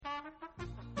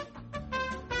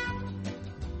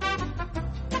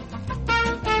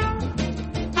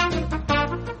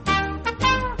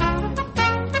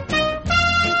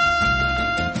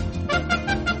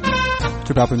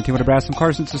Balpin, the team with Nebraska,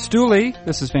 Carson Sestouli.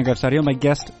 This is Fangraphs Audio. My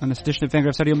guest on this edition of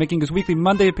Fangraphs Audio making his weekly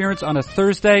Monday appearance on a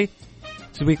Thursday.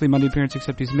 It's a weekly Monday appearance,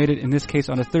 except he's made it, in this case,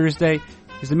 on a Thursday.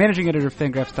 He's the managing editor of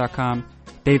Fangraphs.com,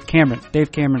 Dave Cameron.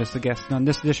 Dave Cameron is the guest. And on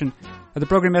this edition of the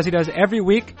program, as he does every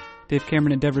week, Dave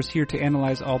Cameron endeavors here to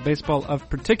analyze all baseball of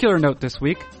particular note this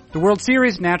week. The World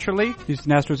Series, naturally.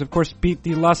 Houston Astros, of course, beat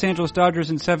the Los Angeles Dodgers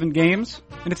in 7 games.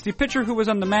 And it's the pitcher who was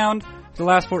on the mound for the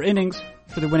last 4 innings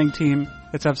for the winning team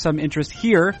that's of some interest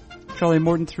here. Charlie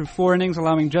Morton threw 4 innings,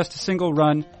 allowing just a single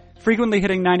run, frequently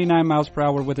hitting 99 miles per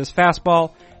hour with his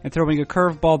fastball and throwing a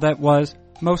curveball that was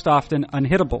most often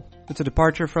unhittable. It's a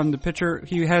departure from the pitcher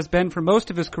he has been for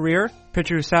most of his career,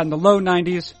 pitcher who sat in the low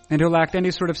 90s and who lacked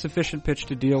any sort of sufficient pitch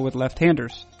to deal with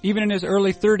left-handers. Even in his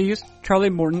early 30s, Charlie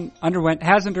Morton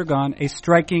has undergone a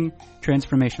striking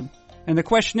transformation. And the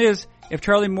question is, if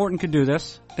Charlie Morton could do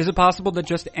this, is it possible that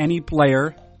just any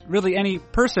player, really any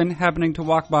person happening to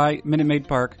walk by Minute Maid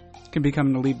Park, can become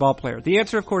an elite ball player? The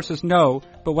answer, of course, is no,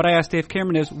 but what I asked Dave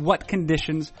Cameron is, what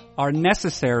conditions are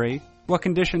necessary? What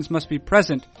conditions must be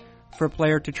present for a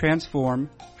player to transform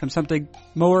from something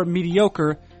more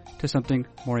mediocre to something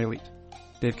more elite?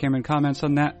 Dave Cameron comments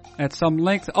on that at some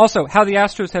length. Also, how the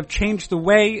Astros have changed the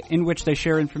way in which they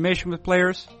share information with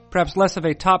players. Perhaps less of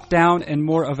a top-down and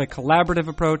more of a collaborative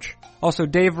approach. Also,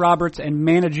 Dave Roberts and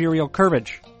managerial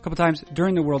courage. A couple times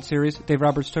during the World Series, Dave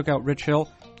Roberts took out Rich Hill,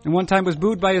 and one time was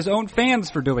booed by his own fans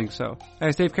for doing so. I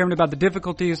asked Dave Cameron about the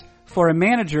difficulties for a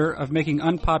manager of making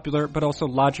unpopular but also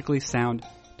logically sound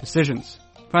decisions.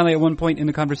 Finally, at one point in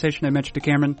the conversation, I mentioned to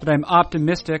Cameron that I'm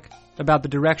optimistic about the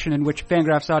direction in which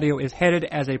Fangraphs Audio is headed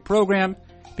as a program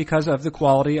because of the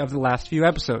quality of the last few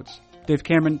episodes. Dave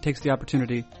Cameron takes the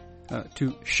opportunity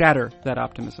to shatter that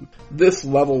optimism. This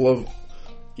level of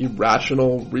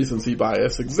irrational recency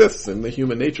bias exists in the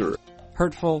human nature.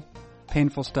 Hurtful,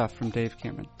 painful stuff from Dave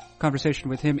Cameron. Conversation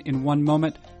with him in one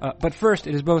moment. But first,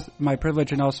 it is both my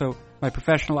privilege and also my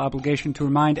professional obligation to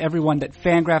remind everyone that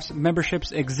Fangraphs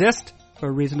memberships exist for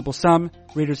a reasonable sum.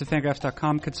 Readers of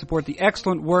Fangraphs.com could support the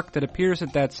excellent work that appears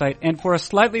at that site, and for a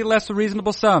slightly less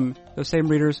reasonable sum, those same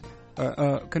readers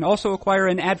can also acquire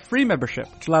an ad-free membership,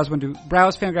 which allows one to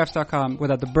browse Fangraphs.com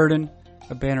without the burden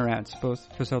of banner ads, both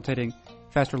facilitating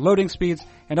faster loading speeds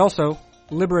and also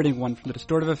liberating one from the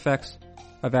distortive effects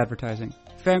of advertising.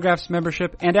 Fangraphs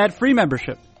membership and ad-free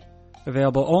membership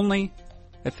available only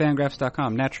at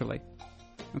Fangraphs.com, naturally.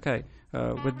 Okay,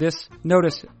 with this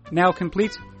notice now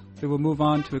complete, we will move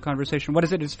on to a conversation. What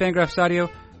is it? It's Fangraphs Audio.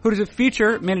 Who does it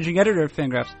feature? Managing editor of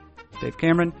Fangraphs, Dave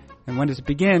Cameron. And when does it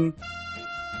begin?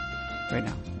 Right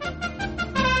now.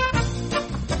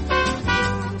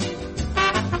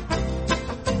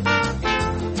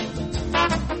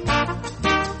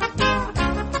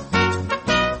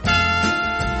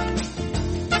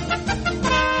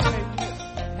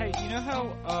 Hey, you know how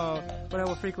what I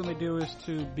will frequently do is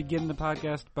to begin the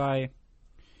podcast by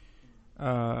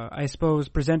I suppose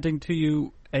presenting to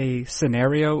you a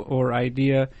scenario or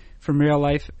idea from real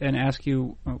life and ask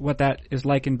you what that is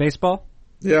like in baseball?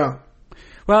 Yeah.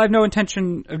 Well, I have no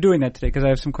intention of doing that today because I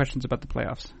have some questions about the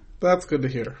playoffs. That's good to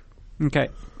hear. Okay.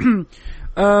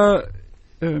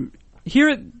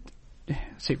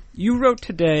 See, you wrote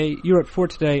for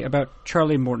today about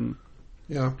Charlie Morton.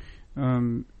 Yeah.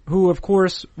 Who, of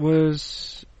course,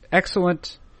 was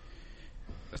excellent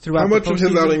throughout. How much the of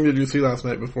his outing did you see last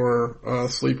night before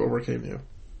sleep overcame you?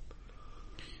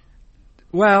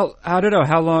 Well, I don't know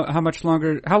how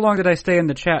long did I stay in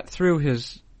the chat through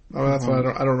his? Oh, that's why I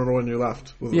don't remember when you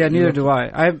left. Neither do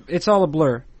I. It's all a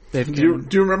blur. Dave, do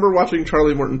you remember watching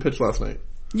Charlie Morton pitch last night?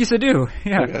 Yes, I do.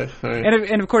 Yeah. Okay. All right.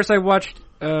 And of course I watched.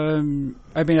 I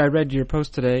read your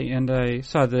post today, and I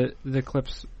saw the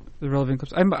clips, the relevant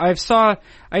clips. I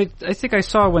think I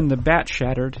saw when the bat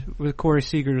shattered, with Corey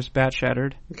Seager's bat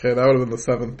shattered. Okay, that would have been the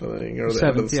 7th inning or the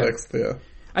end of the 6th. Yeah.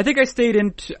 I think I stayed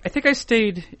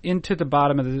into the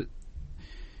bottom of the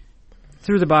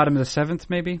 7th,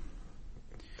 maybe.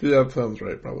 Yeah, that sounds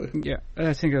right, probably. Yeah,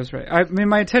 I think that was right. I mean,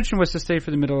 my intention was to stay for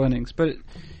the middle innings, but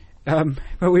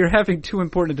we were having too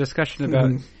important a discussion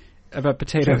about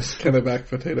potatoes. Kennebec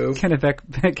potatoes.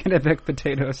 Kennebec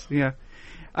potatoes. Yeah,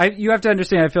 you have to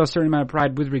understand. I feel a certain amount of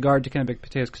pride with regard to Kennebec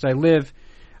potatoes because I live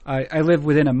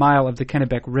within a mile of the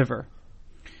Kennebec River,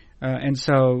 and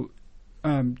so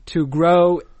to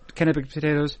grow Kennebec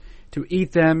potatoes, to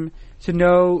eat them, to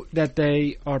know that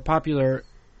they are popular.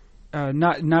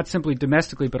 Not simply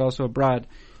domestically, but also abroad,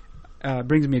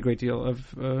 brings me a great deal of.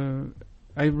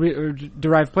 I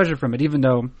derive pleasure from it, even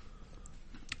though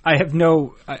I have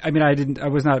no. I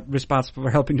was not responsible for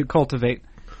helping to cultivate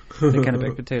the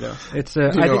Kennebec potato. It's.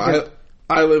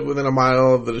 I live within a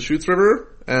mile of the Deschutes River,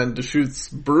 and Deschutes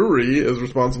Brewery is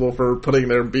responsible for putting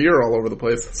their beer all over the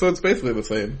place. So it's basically the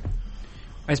same.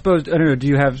 I suppose, I don't know,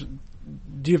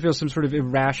 do you feel some sort of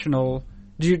irrational,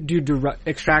 do you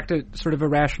extract a sort of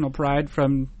irrational pride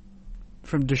from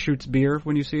Deschutes beer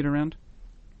when you see it around?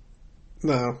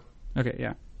 No. Okay,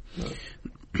 yeah.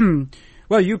 No.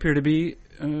 Well, you appear to be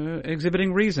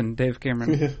exhibiting reason, Dave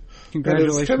Cameron. Yeah.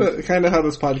 Congratulations. That's kind of how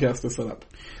this podcast is set up.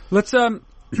 Let's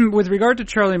with regard to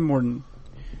Charlie Morton,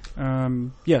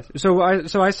 yes. So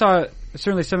I saw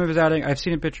certainly some of his outing. I've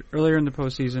seen him pitch earlier in the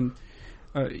postseason.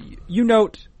 You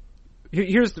note,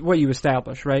 here's what you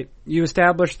establish, right? You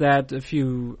establish that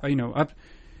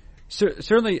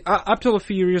certainly up till a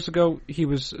few years ago, he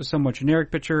was a somewhat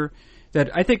generic pitcher.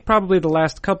 That I think probably the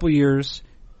last couple years.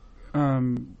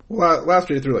 Last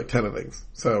year he threw like 10 innings.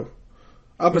 So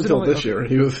up until this year,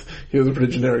 he was a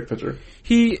pretty generic pitcher.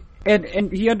 He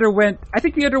underwent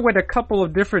a couple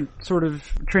of different sort of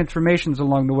transformations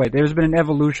along the way. There's been an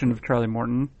evolution of Charlie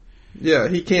Morton. Yeah,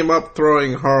 he came up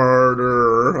throwing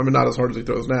harder. I mean, not as hard as he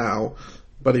throws now,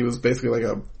 but he was basically like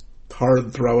a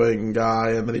hard throwing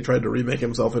guy, and then he tried to remake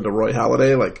himself into Roy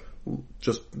Halladay, like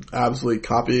just absolutely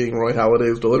copying Roy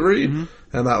Halladay's delivery, and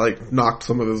that like knocked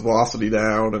some of his velocity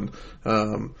down, and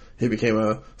he became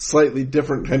a slightly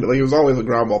different kind of, like he was always a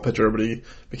ground ball pitcher, but he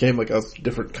became like a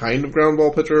different kind of ground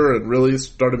ball pitcher and really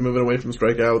started moving away from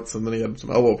strikeouts, and then he had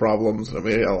some elbow problems. I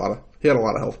mean, he had a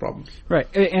lot of health problems. Right,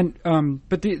 and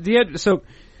but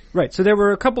so there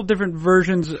were a couple different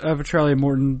versions of Charlie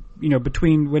Morton,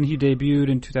 between when he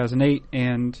debuted in 2008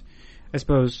 and I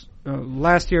suppose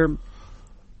last year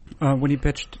when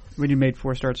he made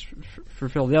 4 starts for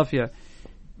Philadelphia.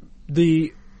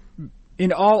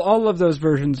 In all of those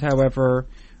versions, however,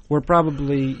 were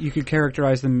probably, you could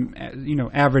characterize them,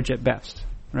 average at best,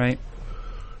 right?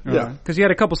 Yeah. Because he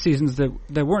had a couple seasons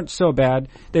that weren't so bad.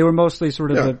 They were mostly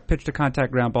sort of the pitch to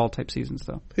contact ground ball type seasons,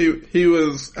 though. He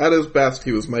was at his best.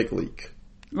 He was Mike Leake.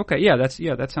 Okay,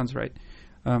 that sounds right.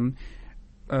 And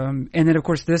then of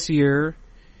course this year,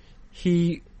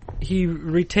 he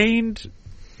retained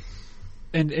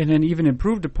and then even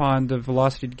improved upon the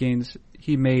velocity gains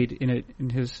he made in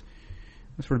his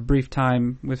sort of brief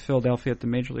time with Philadelphia at the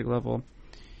major league level.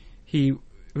 He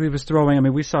was throwing. I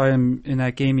mean, we saw him in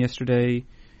that game yesterday.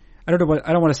 I don't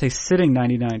want to say sitting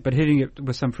 99, but hitting it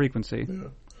with some frequency.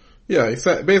 Yeah, he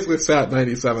basically sat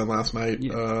 97 last night,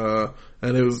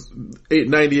 and it was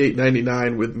 98,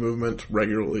 99 with movement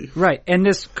regularly. Right, and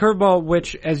this curveball,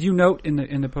 which, as you note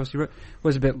in the post,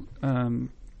 was a bit,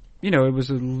 it was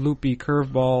a loopy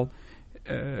curveball.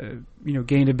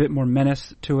 Gained a bit more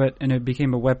menace to it, and it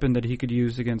became a weapon that he could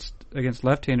use against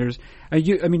left-handers.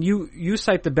 You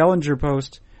cite the Bellinger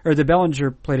post or the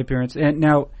Bellinger plate appearance, and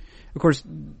now, of course,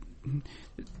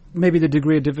 maybe the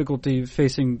degree of difficulty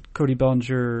facing Cody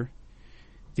Bellinger,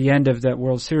 the end of that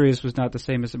World Series was not the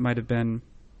same as it might have been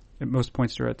at most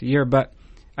points throughout the year. But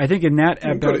I think in that,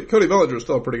 Cody Bellinger is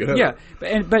still a pretty good hitter.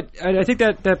 Yeah, but I think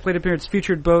that plate appearance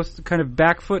featured both kind of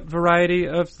back foot variety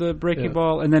of the breaking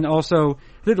ball, and then also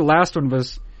I think the last one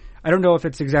was, I don't know if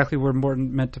it's exactly where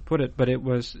Morton meant to put it, but it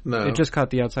just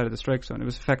caught the outside of the strike zone. It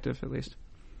was effective at least.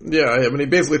 Yeah, I mean he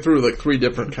basically threw like 3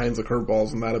 different kinds of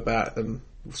curveballs in that at bat, and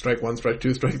strike 1, strike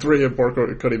 2, strike 3, and poor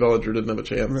Cody Bellinger didn't have a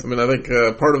chance. Right. I mean, I think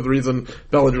part of the reason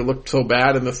Bellinger looked so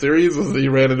bad in the series was that he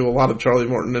ran into a lot of Charlie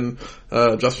Morton and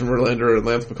Justin Verlander and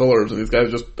Lance McCullers, and these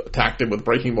guys just attacked him with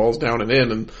breaking balls down and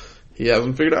in, and he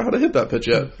hasn't figured out how to hit that pitch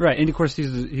yet. Right, and of course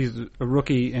he's a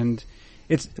rookie, and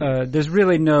it's there's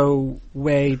really no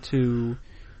way to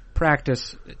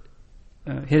practice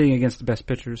hitting against the best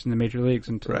pitchers in the major leagues.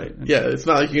 It's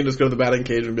not like you can just go to the batting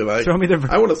cage and be like, show me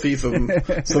I want to see some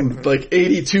like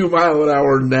 82 mile an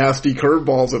hour nasty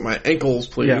curveballs at my ankles,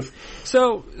 please. Yeah.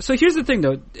 So here's the thing,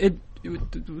 though.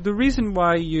 The reason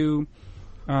why you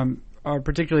are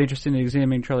particularly interested in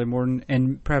examining Charlie Morton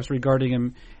and perhaps regarding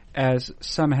him as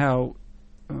somehow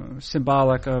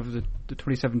symbolic of the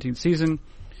 2017 season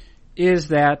is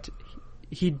that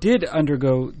he did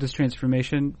undergo this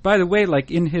transformation, by the way,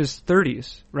 like in his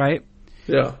 30s, right?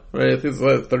 Yeah, right. He's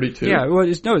 32. Yeah, well,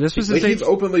 this was he's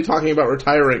openly talking about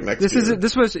retiring next year. He's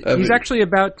actually he's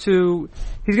going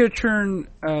to turn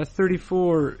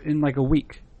 34 in like a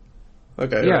week.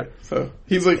 Okay, yeah. Right. So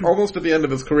he's like almost at the end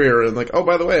of his career, and like, oh,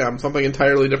 by the way, I'm something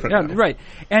entirely different now. Right.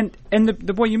 And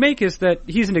the point you make is that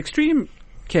he's an extreme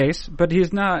case, but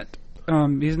he's not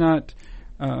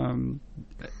the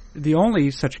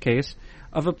only such case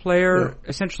of a player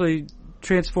essentially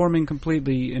transforming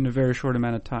completely in a very short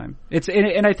amount of time.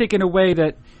 And I think in a way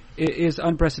that is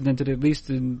unprecedented, at least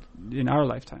in our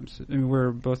lifetimes. I mean,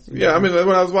 we're both. Yeah, I mean,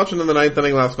 when I was watching in the 9th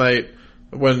inning last night,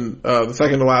 when the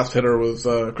second to last hitter was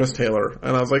Chris Taylor,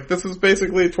 and I was like, this is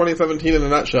basically 2017 in a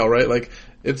nutshell, right? Like,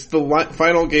 it's the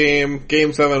final game,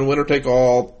 Game 7, winner take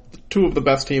all, two of the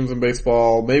best teams in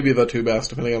baseball, maybe the two best,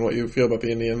 depending on what you feel about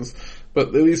the Indians, but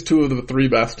at least two of the three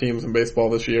best teams in baseball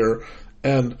this year,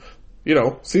 and, you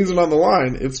know, season on the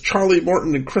line, it's Charlie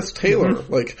Morton and Chris Taylor,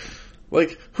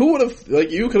 Like, who would have,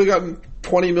 like, you could have gotten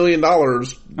 $20 million on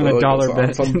a dollar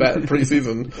bet. Some bet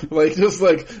preseason. Like, just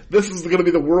like, this is going to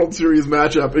be the World Series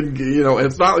matchup, and, you know, and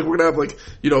it's not like we're going to have, like,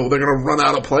 you know, they're going to run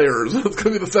out of players. It's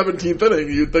going to be the 17th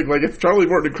inning. You'd think, like, if Charlie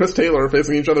Morton and Chris Taylor are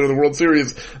facing each other in the World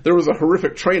Series, there was a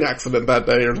horrific train accident that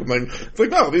day or something. It's like,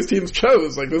 no, these teams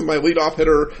chose, like, this is my leadoff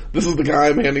hitter, this is the guy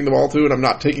I'm handing the ball to, and I'm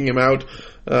not taking him out.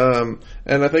 And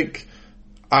I think,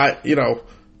 I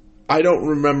don't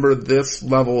remember this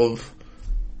level of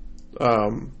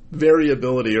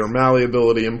variability or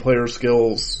malleability in player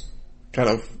skills kind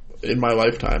of in my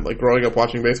lifetime. Like, growing up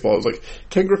watching baseball, it was like,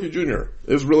 Ken Griffey Jr.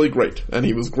 is really great, and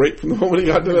he was great from the moment he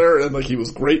got to there, and like, he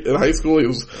was great in high school, he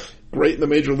was great in the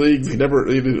major leagues, he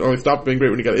only stopped being great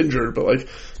when he got injured, but like,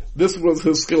 this was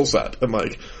his skill set, and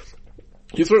like,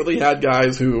 you certainly had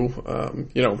guys who,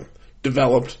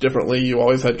 developed differently. You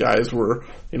always had guys who were,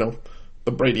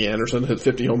 the Brady Anderson hit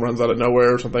 50 home runs out of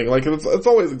nowhere or something. Like, it's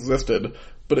always existed,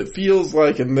 but it feels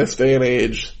like in this day and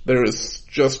age, there is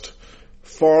just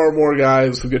far more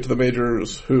guys who get to the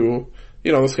majors who,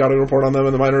 the scouting report on them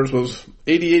in the minors was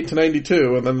 88 to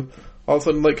 92, and then all of a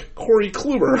sudden, like, Corey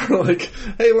Kluber, like,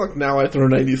 hey look, now I throw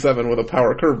 97 with a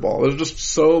power curveball. There's just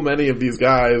so many of these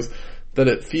guys that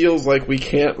it feels like we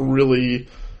can't really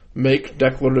make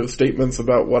declarative statements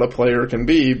about what a player can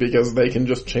be because they can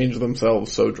just change themselves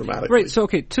so dramatically. Right, so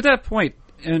okay, to that point,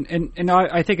 and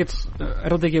I think I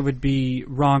don't think it would be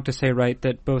wrong to say, right,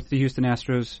 that both the Houston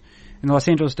Astros and the Los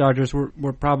Angeles Dodgers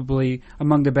were probably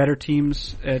among the better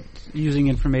teams at using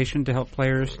information to help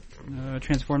players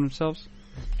transform themselves?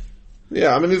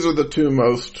 Yeah, I mean, these are the two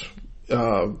most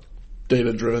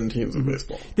data-driven teams in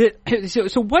baseball.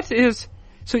 So what is...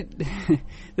 So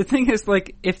the thing is,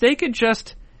 like, if they could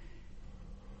just...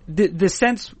 The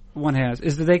sense one has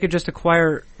is that they could just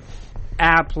acquire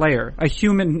a player, a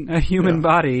human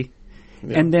body,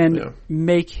 and then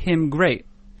make him great.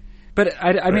 But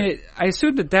I mean, I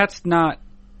assume that's not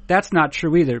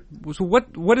true either. So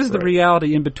what is the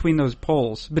reality in between those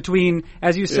poles? Between,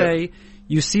 as you say,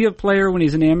 you see a player when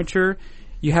he's an amateur,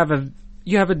 you have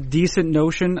a decent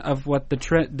notion of what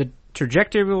the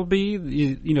trajectory will be,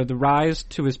 the rise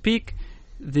to his peak,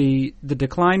 the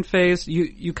decline phase.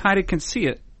 You kind of can see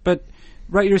it. But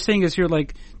what you're saying is, you're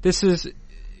like, this is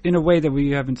in a way that we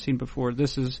haven't seen before.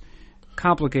 This is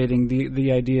complicating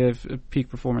the idea of peak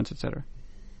performance, etc.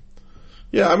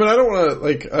 Yeah, I mean, I don't want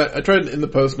to, I tried in the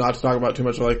post not to talk about too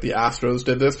much like the Astros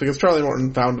did this, because Charlie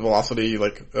Morton found velocity,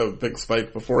 like, a big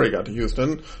spike before he got to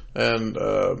Houston, and,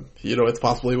 it's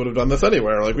possible he would have done this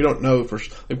anywhere. Like, we don't know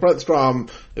Brett Strom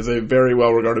is a very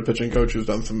well-regarded pitching coach who's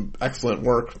done some excellent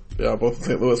work, both in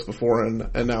St. Louis before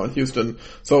and now in Houston.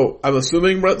 So, I'm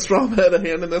assuming Brett Strom had a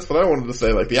hand in this, but I wanted to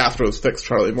say, like, the Astros fixed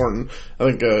Charlie Morton.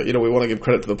 I think, we want to give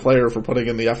credit to the player for putting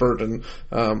in the effort, and,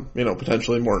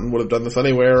 potentially Morton would have done this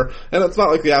anywhere, and it's not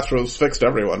like the Astros fixed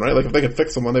everyone, right? Like, if they could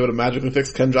fix someone, they would have magically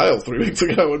fixed Ken Giles 3 weeks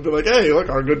ago and be like, hey, look,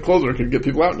 our good closer can get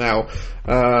people out now.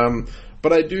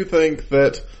 But I do think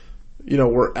that,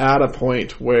 we're at a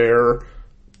point where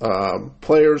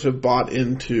players have bought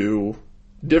into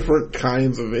different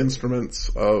kinds of instruments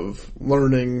of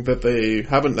learning that they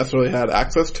haven't necessarily had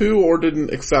access to or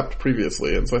didn't accept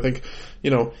previously. And so I think,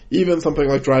 even something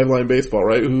like Driveline Baseball,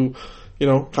 right, who...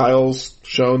 Kyle's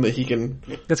shown that he can...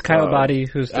 That's Kyle Boddy,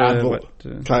 who's Kyle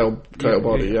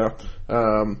Boddy, yeah.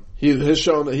 He has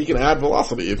shown that he can add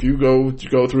velocity. If you go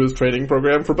through his training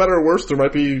program, for better or worse, there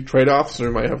might be trade-offs, there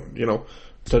might have,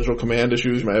 potential command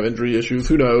issues, you might have injury issues,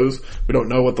 who knows? We don't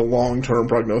know what the long-term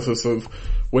prognosis of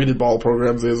weighted ball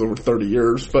programs is over 30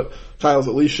 years, but Kyle's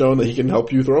at least shown that he can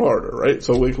help you throw harder, right?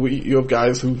 So you have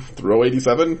guys who throw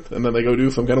 87, and then they go do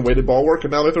some kind of weighted ball work,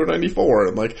 and now they throw 94,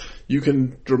 and like, you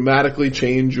can dramatically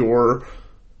change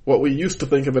what we used to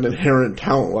think of an inherent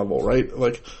talent level, right?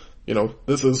 Like,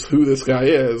 this is who this guy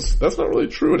is. That's not really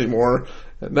true anymore.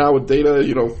 And now with data,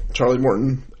 Charlie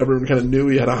Morton, everyone kind of knew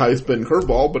he had a high spin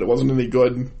curveball, but it wasn't any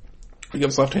good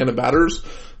against left-handed batters.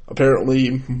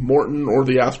 Apparently, Morton or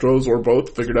the Astros or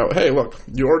both figured out, hey, look,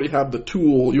 you already have the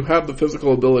tool, you have the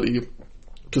physical ability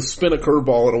to spin a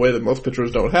curveball in a way that most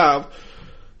pitchers don't have.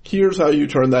 Here's how you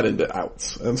turn that into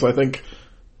outs. And so I think,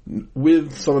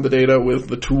 with some of the data, with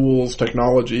the tools,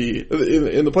 technology,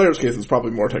 in the player's case, it's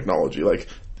probably more technology. Like,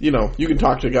 you know, you can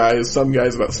talk to some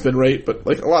guys about spin rate, but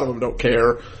like a lot of them don't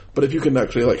care. But if you can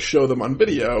actually like show them on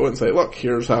video and say, look,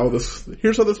 here's how this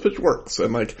pitch works,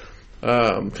 and like,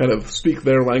 kind of speak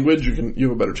their language, you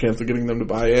have a better chance of getting them to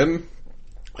buy in.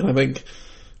 And I think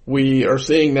we are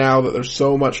seeing now that there's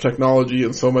so much technology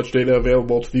and so much data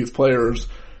available to these players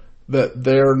that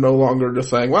they're no longer just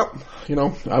saying, well, you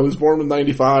know, I was born with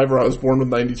 95 or I was born with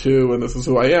 92 and this is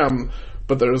who I am.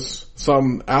 But there's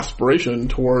some aspiration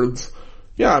towards,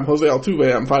 yeah, I'm Jose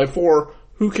Altuve, I'm 5'4",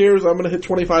 who cares? I'm going to hit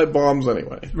 25 bombs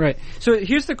anyway. Right. So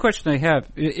here's the question I have.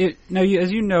 Now,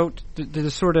 as you note,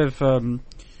 the sort of,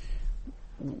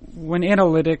 when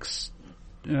analytics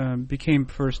became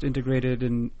first integrated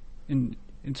in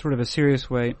sort of a serious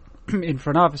way in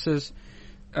front offices,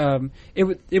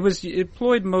 it was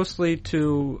employed mostly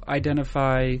to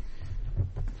identify,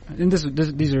 and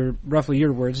these are roughly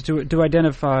your words, to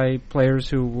identify players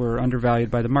who were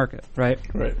undervalued by the market, right?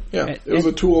 Right. Yeah. It was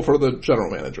a tool for the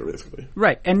general manager, basically.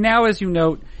 Right. And now, as you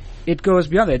note, it goes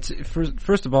beyond that.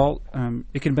 First of all,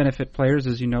 it can benefit players,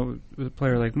 as you know, with a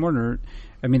player like Marner.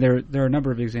 I mean, there are a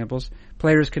number of examples.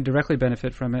 Players can directly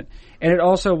benefit from it. And it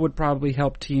also would probably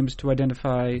help teams to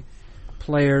identify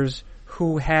players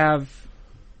who have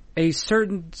a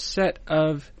certain set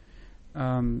of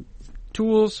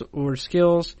tools or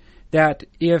skills that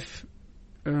if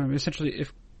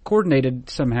coordinated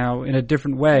somehow in a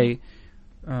different way,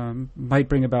 might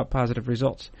bring about positive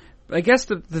results. I guess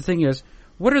the thing is,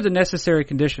 what are the necessary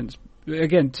conditions?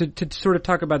 Again, to sort of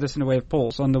talk about this in a way of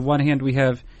polls. On the one hand, we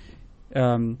have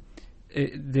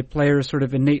the player's sort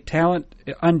of innate talent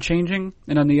unchanging,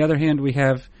 and on the other hand, we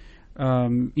have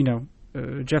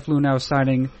Jeff Luhnow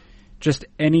signing just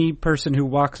any person who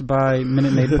walks by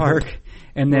Minute Maid Park,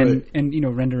 and then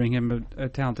right. Rendering him a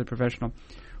talented professional.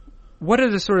 What are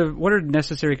the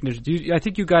necessary conditions? I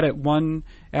think you got at one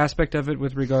aspect of it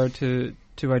with regard to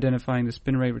identifying the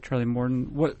spin rate with Charlie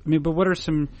Morton. What are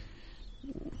some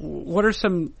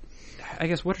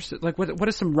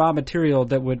raw material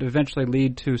that would eventually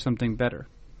lead to something better?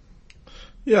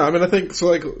 Yeah, I mean, I think, so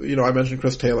like, I mentioned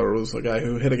Chris Taylor was the guy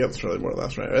who hit against Charlie Morton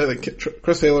last night. I think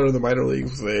Chris Taylor in the minor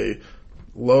leagues was a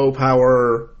low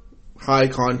power, high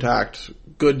contact,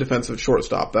 good defensive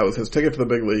shortstop. That was his ticket to the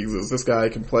big leagues, is this guy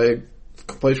can play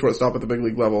shortstop at the big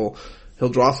league level. He'll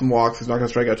draw some walks. He's not going to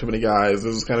strike out too many guys.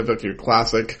 This is kind of like your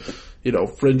classic,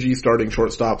 fringy starting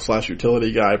shortstop /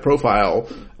 utility guy profile.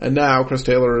 And now Chris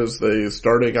Taylor is the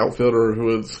starting outfielder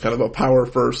who is kind of a power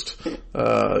first,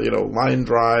 line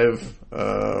drive,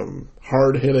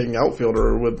 hard hitting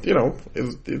outfielder with,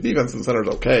 his defense in center is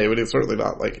okay, but he's certainly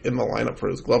not like in the lineup for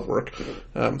his glove work.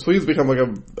 So he's become like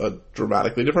a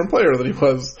dramatically different player than he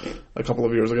was a couple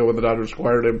of years ago when the Dodgers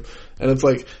acquired him. And it's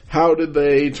like, how did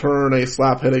they turn a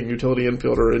slap hitting utility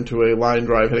infielder into a line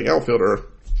drive hitting outfielder?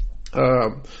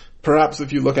 Perhaps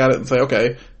if you look at it and say,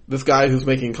 okay, this guy who's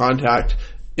making contact,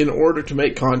 in order to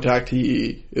make contact,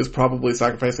 he is probably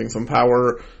sacrificing some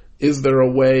power. Is there a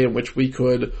way in which we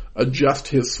could adjust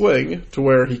his swing to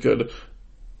where he could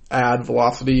add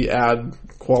velocity, add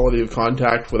quality of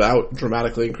contact without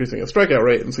dramatically increasing his strikeout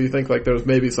rate? And so you think like there's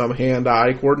maybe some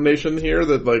hand-eye coordination here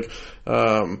that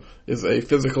is a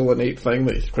physical innate thing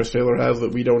that Chris Taylor has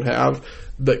that we don't have,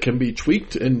 that can be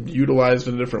tweaked and utilized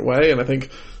in a different way. And I think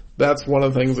that's one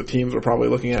of the things that teams are probably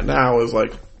looking at now is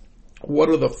like, what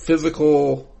are the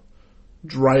physical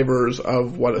drivers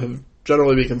of what have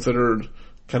generally be considered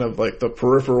kind of like the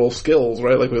peripheral skills,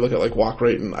 right? Like we look at like walk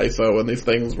rate and ISO, and these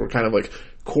things were kind of like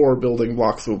core building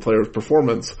blocks of a player's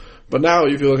performance. But now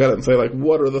if you look at it and say like,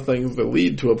 what are the things that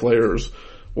lead to a player's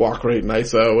walk rate and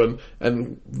ISO,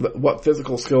 and what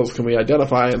physical skills can we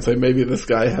identify and say maybe this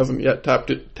guy hasn't yet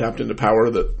tapped into power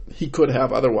that he could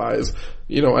have otherwise,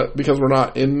 because we're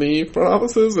not in the front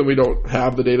offices and we don't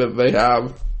have the data that they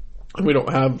have, and we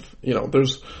don't have,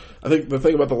 I think the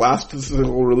thing about the last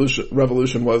statistical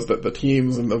revolution was that the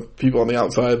teams and the people on the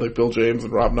outside, like Bill James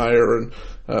and Rob Neyer and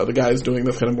the guys doing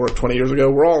this kind of work 20 years ago,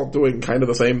 were all doing kind of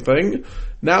the same thing.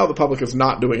 Now the public is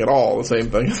not doing at all the same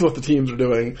thing as what the teams are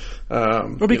doing.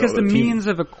 Because the means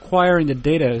of acquiring the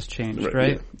data has changed,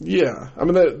 right? Yeah. I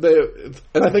mean,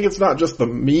 and I think it's not just the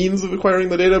means of acquiring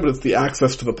the data, but it's the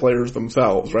access to the players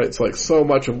themselves, right? So like so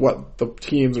much of what the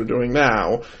teams are doing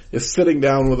now is sitting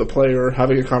down with a player,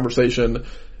 having a conversation,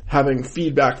 having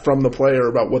feedback from the player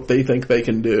about what they think they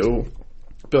can do.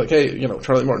 Be like, hey,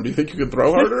 Charlie Morton, do you think you could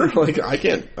throw harder? Like, I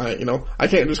can't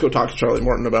just go talk to Charlie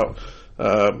Morton about,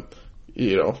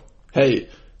 hey,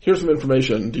 here's some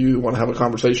information. Do you want to have a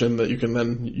conversation that you can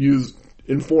then use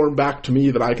inform back to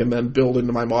me that I can then build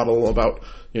into my model about,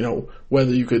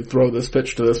 whether you could throw this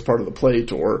pitch to this part of the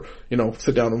plate or,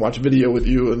 sit down and watch a video with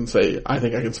you and say, I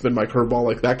think I can spin my curveball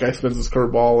like that guy spins his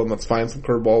curveball, and let's find some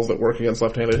curveballs that work against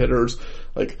left-handed hitters.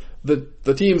 Like,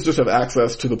 the teams just have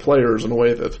access to the players in a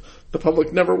way that the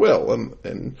public never will.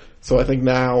 And so I think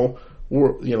now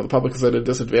the public is at a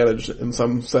disadvantage in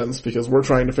some sense because we're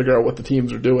trying to figure out what the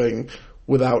teams are doing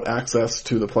without access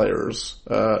to the players,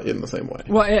 in the same way.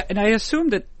 Well, and I assume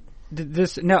that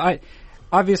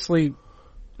obviously,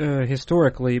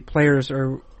 historically, players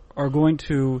are going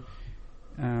to,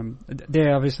 they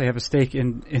obviously have a stake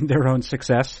in their own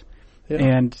success,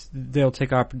 and they'll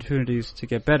take opportunities to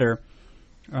get better.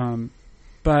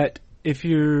 But if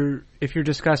you're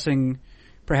discussing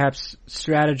perhaps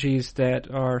strategies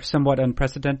that are somewhat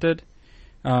unprecedented,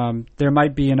 there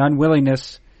might be an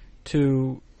unwillingness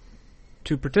to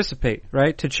participate,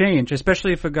 right? To change,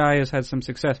 especially if a guy has had some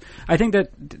success. I think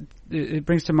that it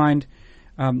brings to mind,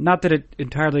 not that it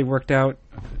entirely worked out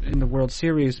in the World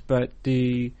Series, but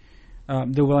the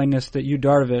willingness that Yu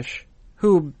Darvish,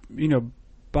 who,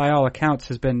 by all accounts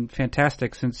has been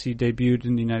fantastic since he debuted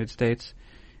in the United States,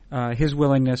 his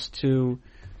willingness to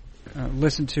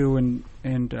listen to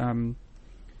and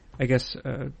I guess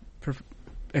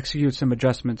execute some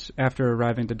adjustments after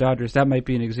arriving at the Dodgers. That might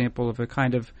be an example of a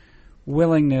kind of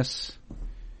willingness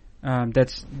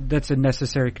that's a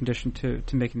necessary condition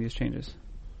to making these changes.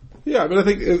 Yeah, I mean, I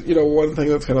think, one thing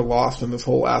that's kind of lost in this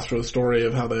whole Astros story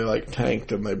of how they,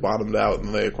 tanked and they bottomed out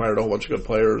and they acquired a whole bunch of good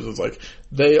players is,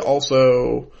 they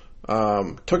also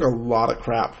took a lot of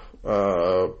crap,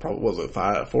 probably, was it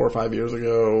 4 or 5 years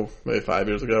ago, maybe 5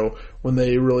 years ago, when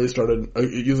they really started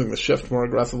using the shift more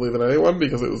aggressively than anyone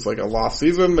because it was a lost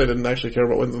season. They didn't actually care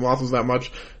about wins and losses that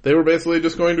much. They were basically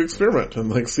just going to experiment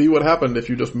and, see what happened if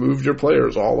you just moved your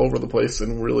players all over the place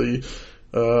in really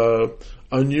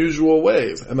unusual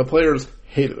ways, and the players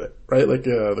hated it, right?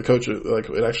 The coach,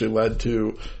 it actually led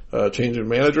to change in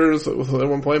managers at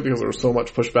one point because there was so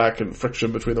much pushback and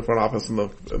friction between the front office and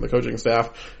the coaching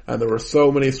staff, and there were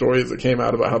so many stories that came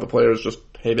out about how the players just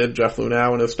hated Jeff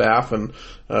Luhnow and his staff, and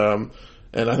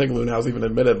I think Luhnow's even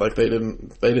admitted they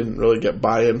didn't really get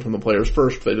buy-in from the players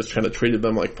first. They just kind of treated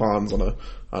them like pawns on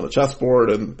a chessboard,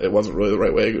 and it wasn't really the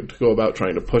right way to go about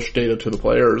trying to push data to the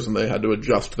players, and they had to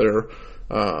adjust their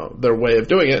way of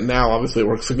doing it, and now obviously it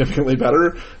works significantly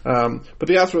better. But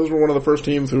the Astros were one of the first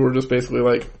teams who were just basically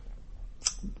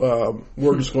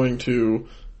we're just going to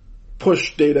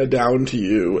push data down to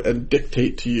you and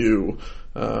dictate to you,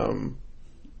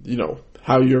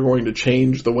 how you're going to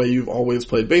change the way you've always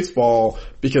played baseball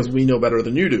because we know better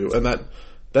than you do. And that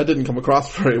didn't come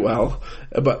across very well.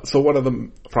 But so one of the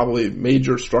probably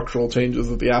major structural changes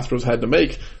that the Astros had to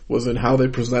make was in how they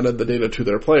presented the data to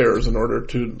their players in order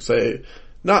to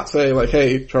not say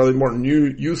hey, Charlie Morton,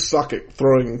 you suck at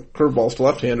throwing curveballs to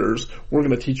left-handers. We're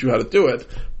going to teach you how to do it.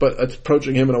 But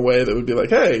approaching him in a way that would be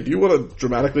hey, do you want to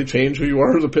dramatically change who you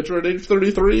are as a pitcher at age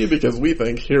 33? Because we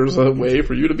think here's a way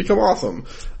for you to become awesome.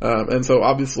 And so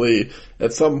obviously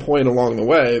at some point along the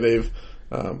way, they've,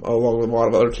 along with a lot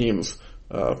of other teams,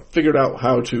 figured out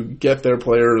how to get their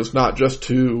players not just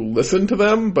to listen to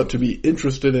them, but to be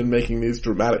interested in making these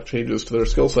dramatic changes to their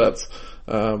skill sets.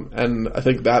 And I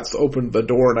think that's opened the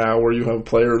door now where you have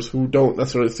players who don't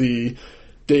necessarily see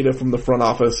data from the front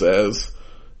office as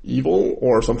evil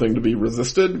or something to be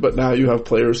resisted, but now you have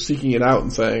players seeking it out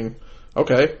and saying,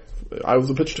 okay, I was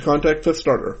a pitch to contact fifth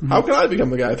starter. Mm-hmm. How can I become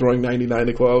the guy throwing 99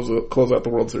 to close out the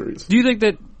World Series? Do you think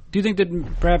that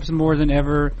perhaps more than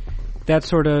ever that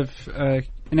sort of,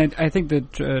 and I think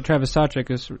that Travis Sawchik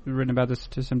has written about this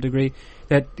to some degree,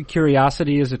 that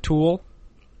curiosity is a tool?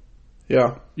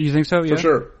 Yeah. You think so? Yeah? For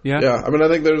sure. Yeah? Yeah. I mean, I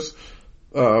think there's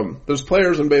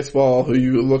players in baseball who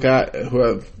you look at who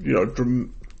have,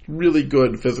 really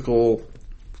good physical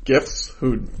gifts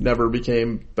who never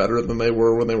became better than they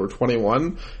were when they were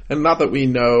 21. And not that we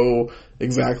know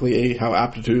exactly how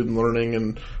aptitude and learning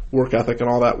and work ethic and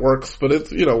all that works, but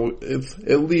it's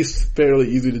at least fairly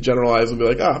easy to generalize and be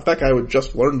if that guy would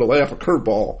just learn to lay off a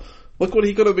curveball, look what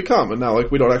he could have become. And now,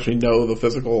 we don't actually know the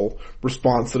physical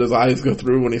response that his eyes go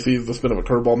through when he sees the spin of a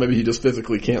curveball. Maybe he just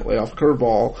physically can't lay off a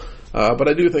curveball. But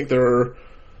I do think there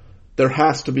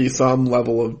has to be some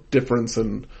level of difference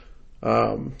in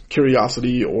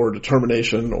curiosity or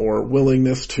determination or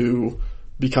willingness to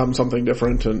become something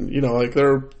different. And,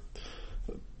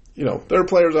 there are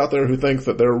players out there who think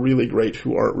that they're really great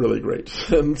who aren't really great.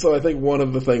 And so I think one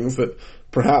of the things that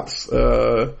perhaps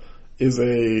is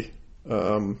a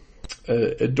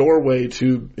doorway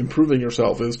to improving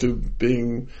yourself is to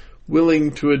being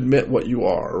willing to admit what you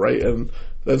are, right? And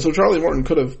And so Charlie Morton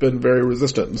could have been very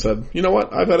resistant and said, you know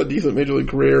what, I've had a decent major league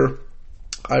career.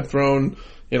 I've thrown,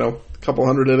 a couple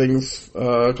hundred innings,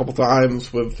 a couple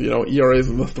times with, ERAs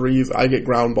in the threes. I get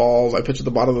ground balls. I pitch at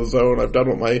the bottom of the zone. I've done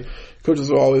what my coaches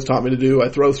have always taught me to do. I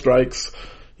throw strikes.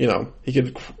 He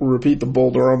could repeat the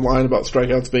Bull Durham line about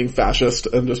strikeouts being fascist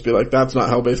and just be like, that's not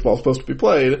how baseball is supposed to be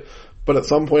played. But at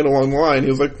some point along the line, he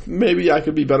was like, maybe I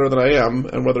could be better than I am.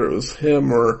 And whether it was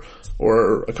him or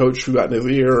a coach who got in his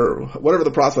ear or whatever the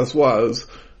process was,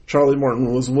 Charlie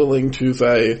Morton was willing to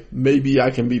say, maybe I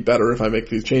can be better if I make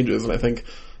these changes. And I think,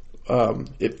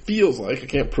 it feels like, I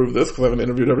can't prove this because I haven't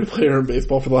interviewed every player in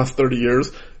baseball for the last 30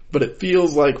 years, but it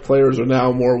feels like players are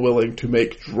now more willing to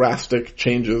make drastic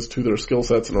changes to their skill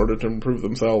sets in order to improve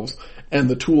themselves, and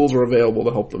the tools are available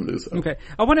to help them do so. Okay.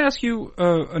 I want to ask you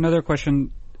another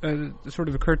question sort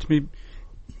of occurred to me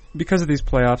because of these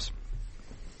playoffs.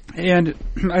 And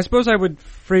I suppose I would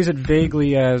phrase it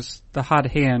vaguely as the hot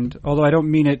hand, although I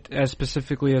don't mean it as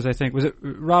specifically as I think. Was it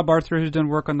Rob Arthur who's done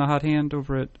work on the hot hand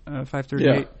over at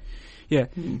 538? Yeah.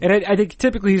 And I think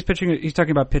typically he's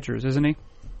talking about pitchers, isn't he?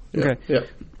 Yeah. Okay. Yeah.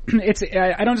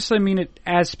 I don't necessarily mean it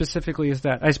as specifically as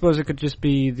that. I suppose it could just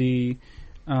be the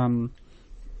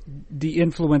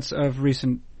influence of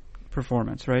recent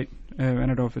performance, right? I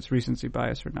don't know if it's recency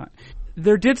bias or not.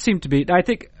 There did seem to be. I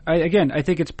think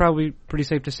it's probably pretty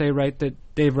safe to say, right, that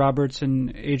Dave Roberts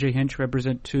and AJ Hinch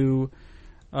represent two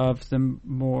of the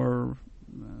more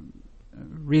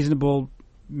reasonable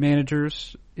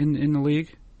managers in the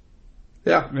league.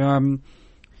 Yeah.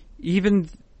 Even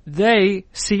they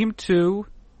seem to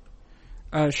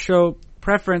show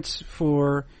preference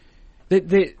for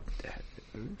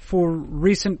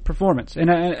recent performance,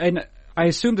 and I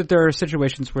assume that there are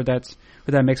situations where that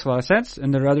makes a lot of sense,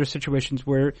 and there are other situations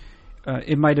where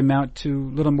it might amount to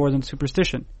little more than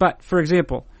superstition. But for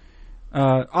example,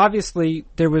 obviously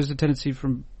there was a tendency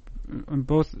from on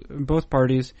both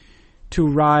parties to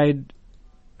ride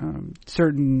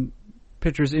certain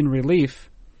pitchers in relief.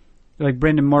 Like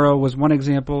Brandon Morrow was one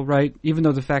example, right? Even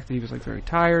though the fact that he was very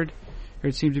tired, or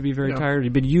it seemed to be very tired,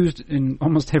 he'd been used in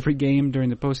almost every game during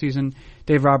the postseason.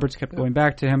 Dave Roberts kept going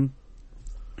back to him.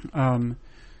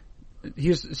 He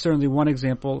was certainly one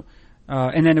example.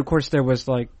 And then of course there was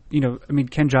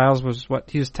Ken Giles was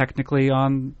he was technically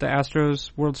on the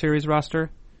Astros World Series roster.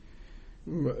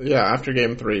 Yeah, after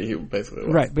Game 3 he basically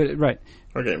was. Right.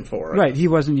 Or Game 4. Right, he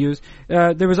wasn't used.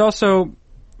 There was also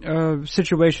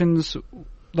situations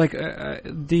like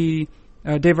the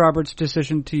Dave Roberts'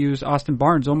 decision to use Austin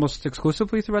Barnes almost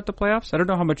exclusively throughout the playoffs. I don't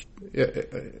know how much. Yeah,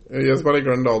 yes, Buddy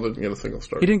Grandal didn't get a single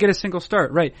start. He didn't get a single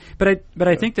start, right? But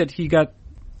I think that he got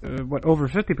over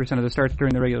 50% of the starts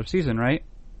during the regular season, right?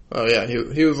 Oh yeah,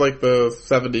 he was like the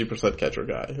 70% catcher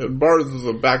guy. And Barnes was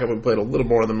a backup and played a little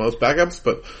more than most backups,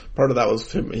 but part of that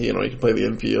was him. He could play the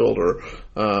infield, or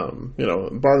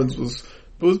Barnes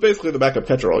was basically the backup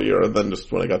catcher all year, and then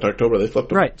just when it got to October, they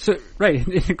flipped him. Right. So, right.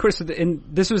 And of course, and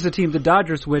this was the team, the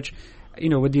Dodgers, which,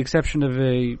 with the exception of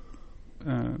a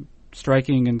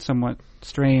striking and somewhat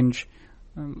strange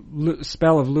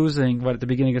spell of losing, at the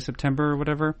beginning of September or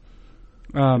whatever,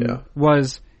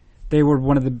 they were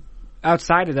one of the,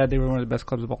 outside of that, they were one of the best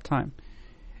clubs of all time.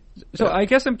 So I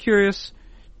guess I'm curious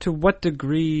to what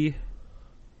degree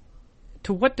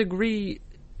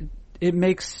it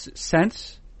makes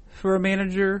sense for a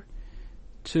manager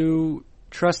to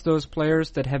trust those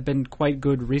players that have been quite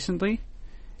good recently,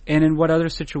 and in what other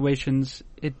situations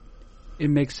it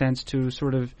makes sense to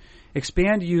sort of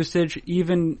expand usage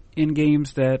even in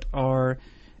games that are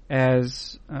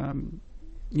as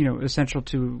essential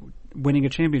to winning a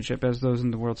championship as those in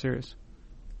the World Series.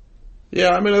 Yeah,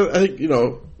 I mean, I think,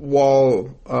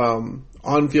 while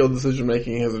on-field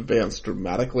decision-making has advanced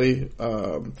dramatically,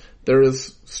 there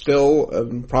is still,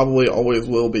 and probably always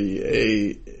will be,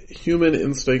 a human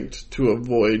instinct to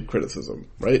avoid criticism,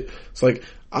 right? It's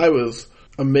I was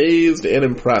amazed and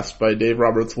impressed by Dave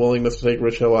Roberts' willingness to take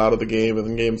Rich Hill out of the game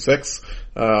in Game 6,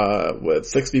 with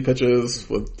 60 pitches,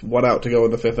 with 1 out to go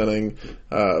in the 5th inning,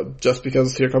 just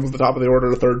because here comes the top of the order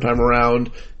the third time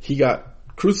around. He got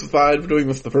crucified for doing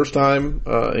this the first time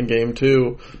in Game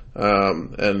 2,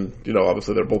 and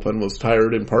obviously their bullpen was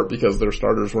tired in part because their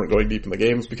starters weren't going deep in the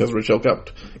games because Rich Hill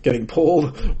kept getting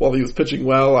pulled while he was pitching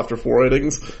well after 4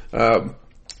 innings.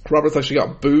 Roberts actually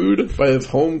got booed by his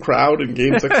home crowd in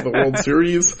Game 6 of the World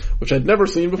Series, which I'd never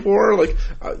seen before.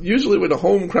 Usually when a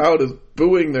home crowd is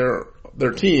booing their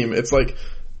team, it's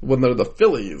when they're the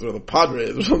Phillies or the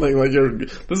Padres or something.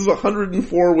 This is a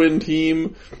 104 win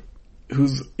team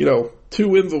who's, 2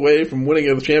 wins away from winning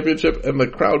a championship, and the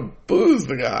crowd boos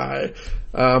the guy.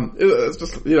 It's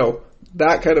just,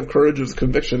 that kind of courage as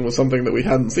conviction was something that we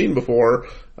hadn't seen before,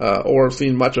 or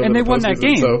seen much of. And they won that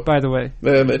game, by the way.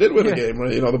 And they did win a game,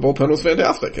 right? The bullpen was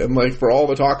fantastic. And for all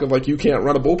the talk of you can't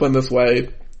run a bullpen this way,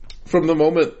 from the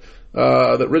moment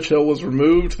that Rich Hill was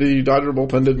removed, the Dodger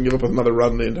bullpen didn't give up another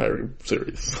run the entire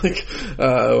series.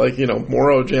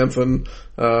 Morrow, Jansen,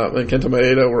 and Kenta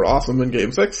Maeda were awesome in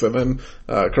Game 6, and then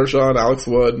Kershaw and Alex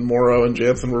Wood, Morrow and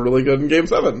Jansen were really good in Game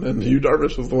 7, and Yu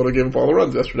Darvish was the one who gave up all the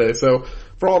runs yesterday. So,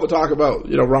 for all the talk about,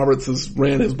 Roberts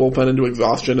ran his bullpen into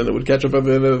exhaustion and it would catch up at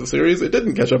the end of the series, it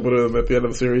didn't catch up with him at the end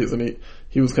of the series, and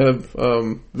he was kind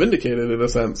of vindicated in a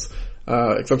sense,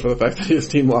 except for the fact that his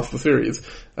team lost the series.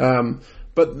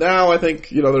 But now I think,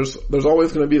 there's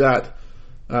always going to be that,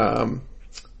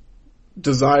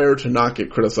 desire to not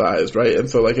get criticized, right? And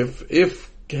so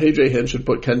if KJ Hinch had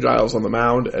put Ken Giles on the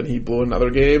mound and he blew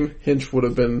another game, Hinch would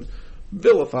have been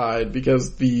vilified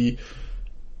because the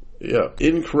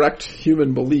incorrect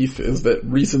human belief is that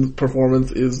recent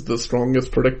performance is the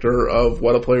strongest predictor of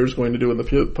what a player is going to do in the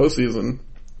postseason.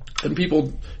 And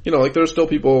people, there's still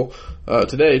people,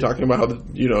 today talking about how,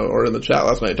 or in the chat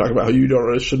last night talking about how Yu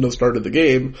Darvish shouldn't have started the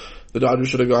game. The Dodgers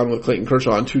should have gone with Clayton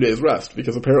Kershaw on 2 days rest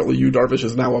because apparently Yu Darvish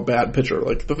is now a bad pitcher.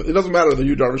 It doesn't matter that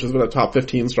Yu Darvish has been a top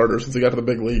 15 starter since he got to the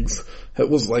big leagues. It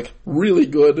was really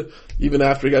good even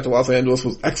after he got to Los Angeles,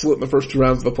 was excellent in the first 2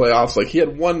 rounds of the playoffs. He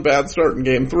had one bad start in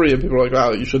Game 3 and people were like,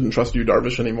 wow, you shouldn't trust Yu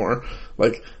Darvish anymore.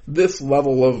 This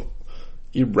level of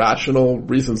irrational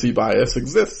recency bias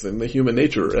exists in the human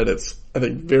nature, and it's, I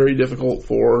think, very difficult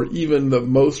for even the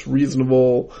most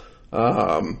reasonable,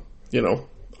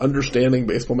 understanding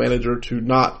baseball manager to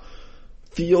not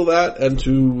feel that and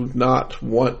to not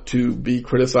want to be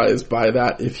criticized by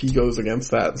that if he goes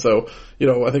against that. So,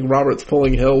 I think Roberts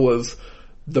pulling Hill was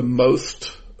the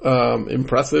most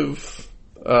impressive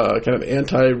kind of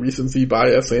anti-recency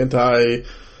bias, it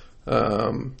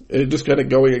just kind of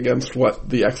going against what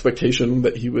the expectation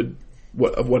that he would,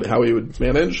 how he would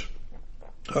manage.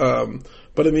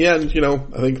 But in the end,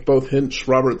 I think both Hinch,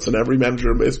 Roberts, and every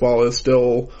manager in baseball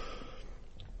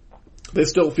they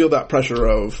still feel that pressure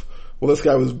of, well, this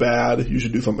guy was bad, you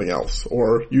should do something else.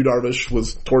 Or Yu Darvish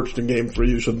was torched in Game 3,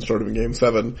 you shouldn't start him in Game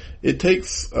 7. It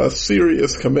takes a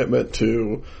serious commitment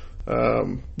to,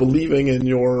 believing in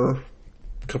your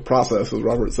process, as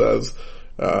Robert says,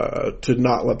 to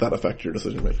not let that affect your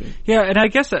decision making. Yeah, and I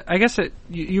guess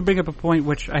you bring up a point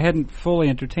which I hadn't fully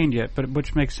entertained yet, but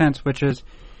which makes sense, which is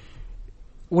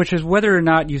whether or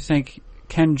not you think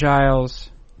Ken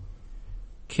Giles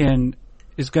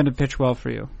is going to pitch well for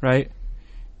you, right?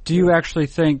 Do you actually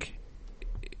think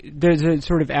there's a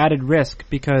sort of added risk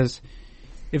because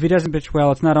if he doesn't pitch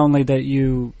well, it's not only that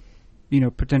you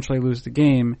potentially lose the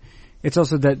game, it's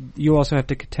also that you also have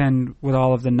to contend with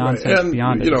all of the nonsense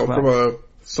beyond it as well. From a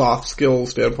soft skill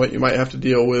standpoint, you might have to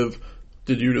deal with,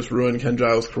 did you just ruin Ken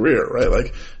Giles' career,